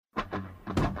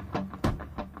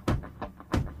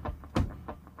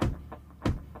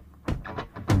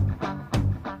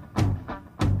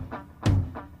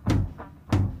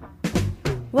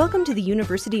Welcome to the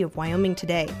University of Wyoming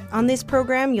Today. On this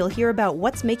program, you'll hear about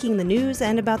what's making the news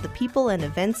and about the people and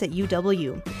events at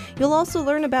UW. You'll also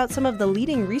learn about some of the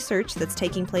leading research that's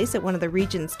taking place at one of the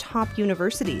region's top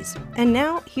universities. And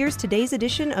now, here's today's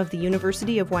edition of the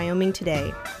University of Wyoming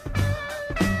Today.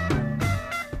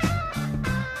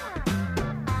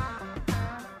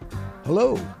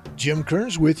 Hello, Jim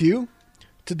Kearns with you.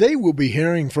 Today we'll be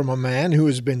hearing from a man who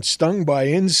has been stung by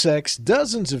insects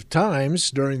dozens of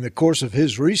times during the course of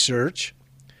his research.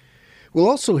 We'll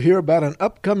also hear about an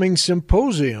upcoming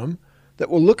symposium that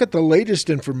will look at the latest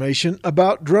information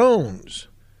about drones.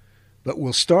 But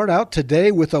we'll start out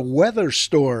today with a weather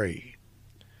story.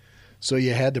 So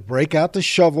you had to break out the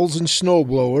shovels and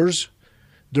snowblowers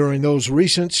during those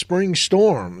recent spring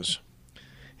storms.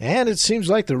 And it seems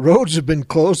like the roads have been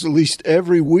closed at least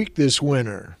every week this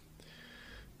winter.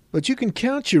 But you can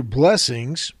count your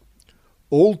blessings.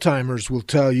 Old-timers will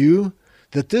tell you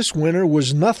that this winter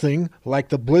was nothing like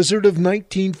the blizzard of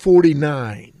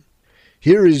 1949.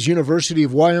 Here is University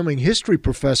of Wyoming history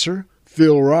professor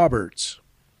Phil Roberts.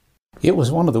 It was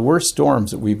one of the worst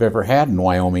storms that we've ever had in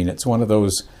Wyoming. It's one of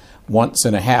those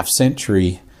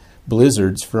once-in-a-half-century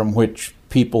blizzards from which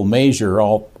people measure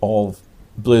all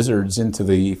blizzards into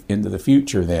the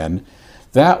future then.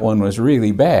 That one was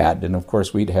really bad, and of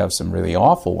course we'd have some really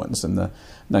awful ones in the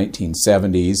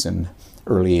 1970s and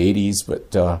early 80s,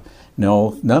 but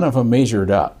no, none of them measured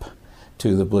up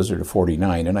to the blizzard of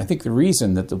 49. And I think the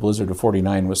reason that the blizzard of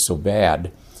 49 was so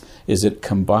bad is it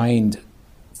combined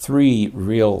three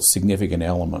real significant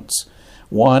elements.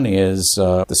 One is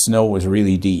the snow was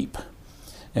really deep,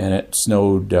 and it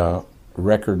snowed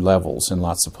record levels in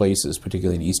lots of places,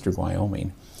 particularly in eastern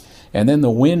Wyoming. And then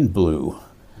the wind blew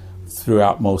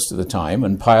throughout most of the time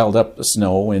and piled up the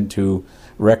snow into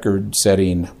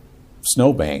record-setting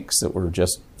snowbanks that were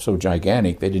just so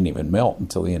gigantic they didn't even melt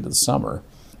until the end of the summer.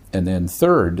 And then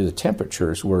third, the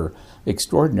temperatures were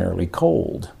extraordinarily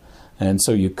cold. And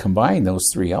so you combine those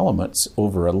three elements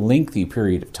over a lengthy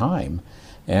period of time,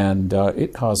 and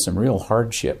it caused some real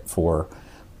hardship for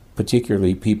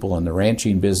particularly people in the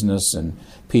ranching business and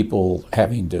people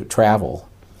having to travel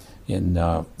in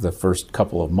the first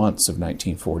couple of months of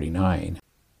 1949.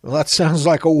 Well, that sounds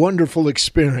like a wonderful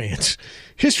experience.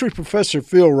 History professor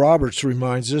Phil Roberts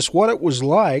reminds us what it was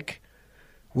like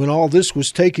when all this was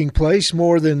taking place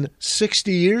more than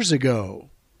 60 years ago.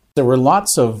 There were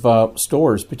lots of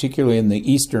stores, particularly in the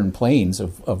eastern plains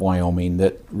of Wyoming,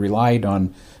 that relied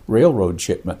on railroad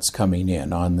shipments coming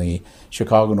in on the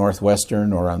Chicago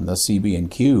Northwestern or on the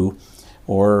CB&Q,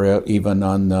 or even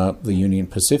on the Union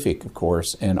Pacific, of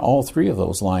course. And all three of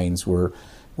those lines were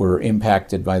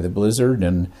impacted by the blizzard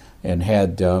and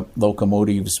had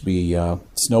locomotives be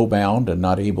snowbound and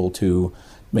not able to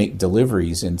make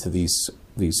deliveries into these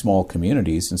small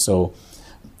communities.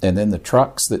 And then the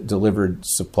trucks that delivered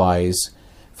supplies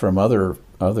from other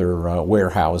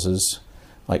warehouses,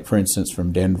 like for instance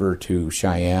from Denver to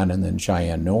Cheyenne and then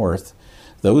Cheyenne North,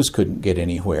 those couldn't get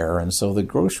anywhere. And so the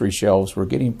grocery shelves were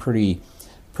getting pretty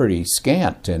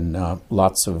scant in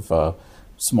lots of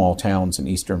small towns in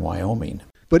eastern Wyoming.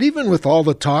 But even with all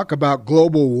the talk about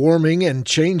global warming and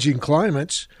changing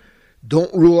climates,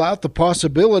 don't rule out the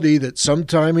possibility that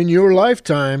sometime in your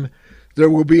lifetime there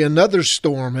will be another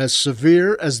storm as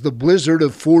severe as the blizzard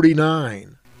of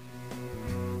 49.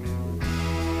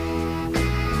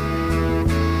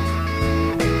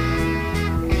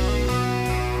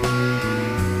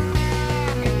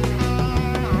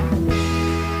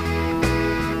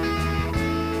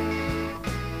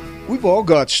 We've all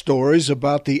got stories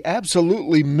about the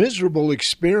absolutely miserable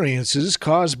experiences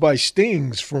caused by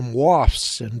stings from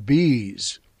wasps and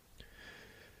bees.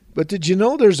 But did you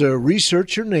know there's a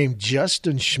researcher named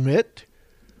Justin Schmidt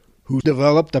who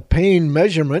developed a pain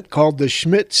measurement called the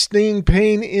Schmidt Sting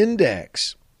Pain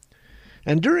Index?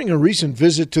 And during a recent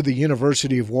visit to the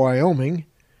University of Wyoming,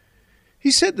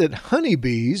 he said that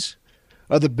honeybees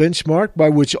are the benchmark by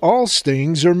which all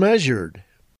stings are measured.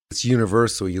 It's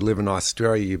universal. You live in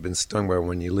Australia, you've been stung by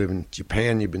one. You live in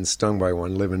Japan, you've been stung by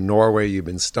one. You live in Norway, you've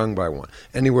been stung by one.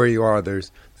 Anywhere you are,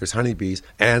 there's honeybees,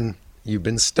 and you've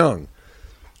been stung.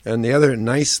 And the other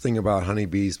nice thing about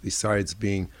honeybees, besides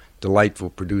being delightful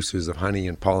producers of honey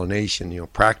and pollination,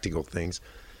 practical things,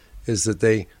 is that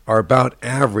they are about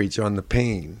average on the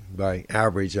pain. By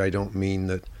average, I don't mean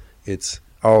that it's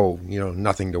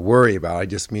nothing to worry about. I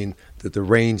just mean that the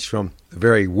range from the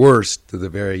very worst to the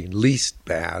very least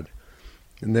bad,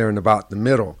 and they're in about the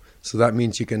middle. So that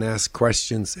means you can ask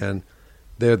questions, and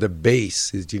they're the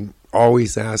base. Is you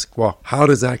always ask, well, how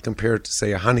does that compare to,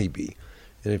 say, a honeybee?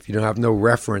 And if you don't have no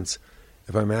reference,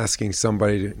 if I'm asking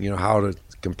somebody, how it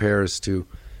compares to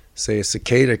say a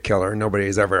cicada killer. Nobody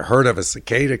has ever heard of a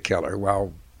cicada killer.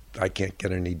 Well, I can't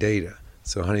get any data.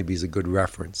 So honeybee's a good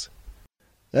reference.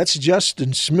 That's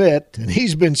Justin Smith, and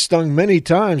he's been stung many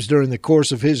times during the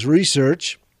course of his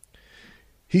research.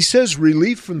 He says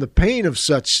relief from the pain of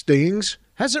such stings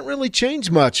hasn't really changed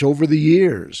much over the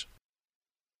years.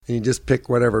 And you just pick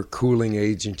whatever cooling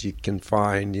agent you can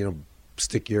find,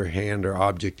 stick your hand or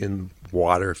object in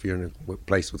water if you're in a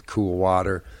place with cool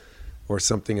water or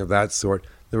something of that sort.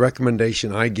 The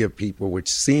recommendation I give people, which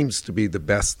seems to be the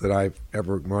best that I've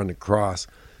ever run across,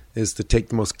 is to take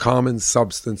the most common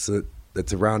substance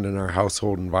that's around in our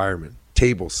household environment,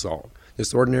 table salt.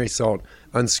 Just ordinary salt,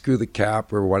 unscrew the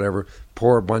cap or whatever,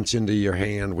 pour a bunch into your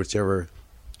hand, whichever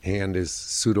hand is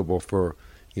suitable for,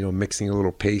 mixing a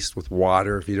little paste with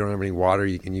water. If you don't have any water,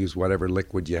 you can use whatever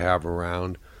liquid you have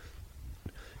around.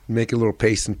 Make a little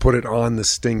paste and put it on the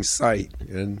sting site.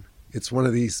 And it's one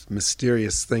of these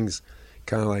mysterious things,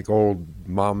 kind of like old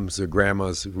mom's or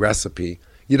grandma's recipe.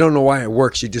 You don't know why it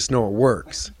works, you just know it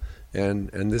works. And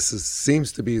this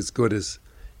seems to be as good as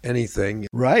anything.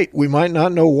 Right. We might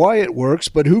not know why it works,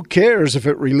 but who cares if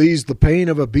it relieves the pain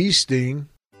of a bee sting?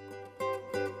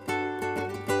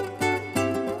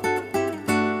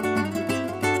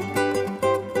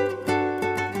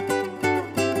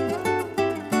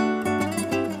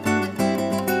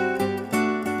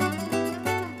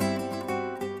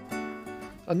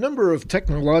 A number of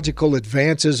technological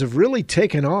advances have really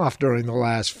taken off during the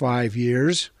last 5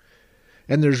 years.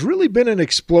 And there's really been an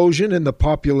explosion in the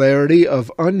popularity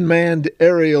of unmanned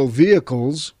aerial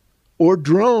vehicles, or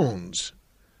drones.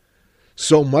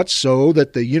 So much so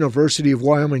that the University of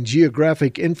Wyoming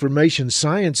Geographic Information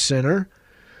Science Center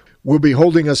will be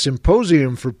holding a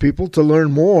symposium for people to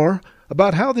learn more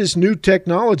about how this new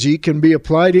technology can be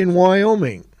applied in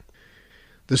Wyoming.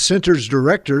 The center's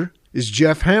director is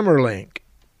Jeff Hammerlink.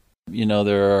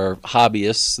 There are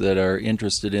hobbyists that are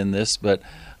interested in this, but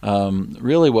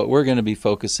really what we're going to be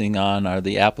focusing on are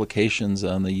the applications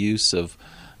on the use of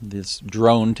this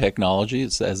drone technology,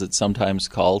 as it's sometimes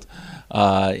called,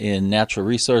 in natural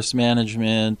resource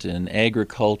management, in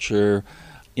agriculture,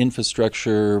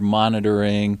 infrastructure,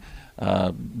 monitoring,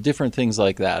 different things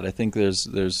like that. I think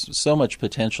there's so much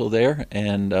potential there,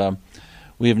 and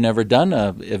we have never done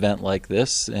an event like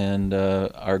this, and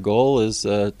our goal is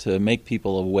to make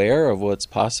people aware of what's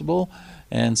possible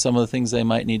and some of the things they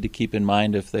might need to keep in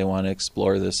mind if they want to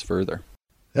explore this further.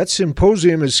 That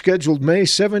symposium is scheduled May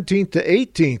 17th to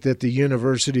 18th at the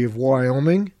University of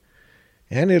Wyoming,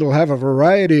 and it'll have a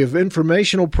variety of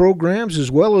informational programs as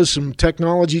well as some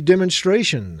technology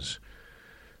demonstrations.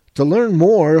 To learn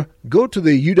more, go to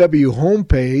the UW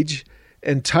homepage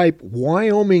and type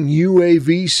Wyoming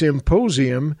UAV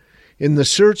Symposium in the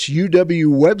Search UW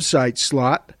website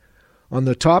slot on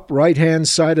the top right-hand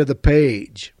side of the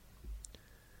page.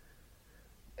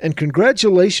 And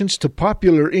congratulations to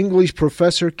popular English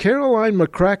professor Caroline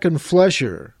McCracken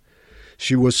Flesher.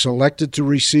 She was selected to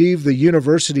receive the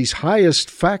university's highest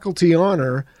faculty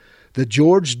honor, the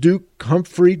George Duke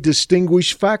Humphrey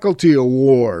Distinguished Faculty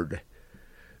Award.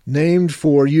 Named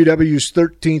for UW's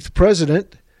 13th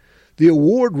president, the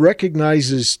award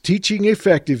recognizes teaching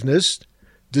effectiveness,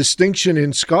 distinction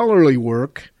in scholarly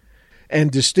work,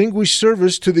 and distinguished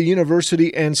service to the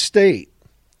university and state.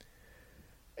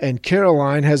 And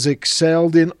Caroline has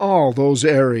excelled in all those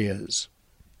areas.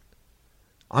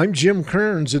 I'm Jim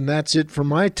Kearns, and that's it for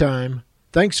my time.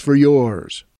 Thanks for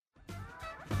yours.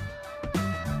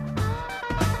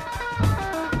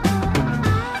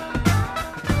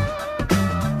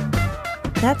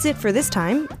 That's it for this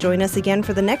time. Join us again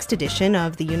for the next edition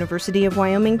of the University of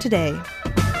Wyoming Today.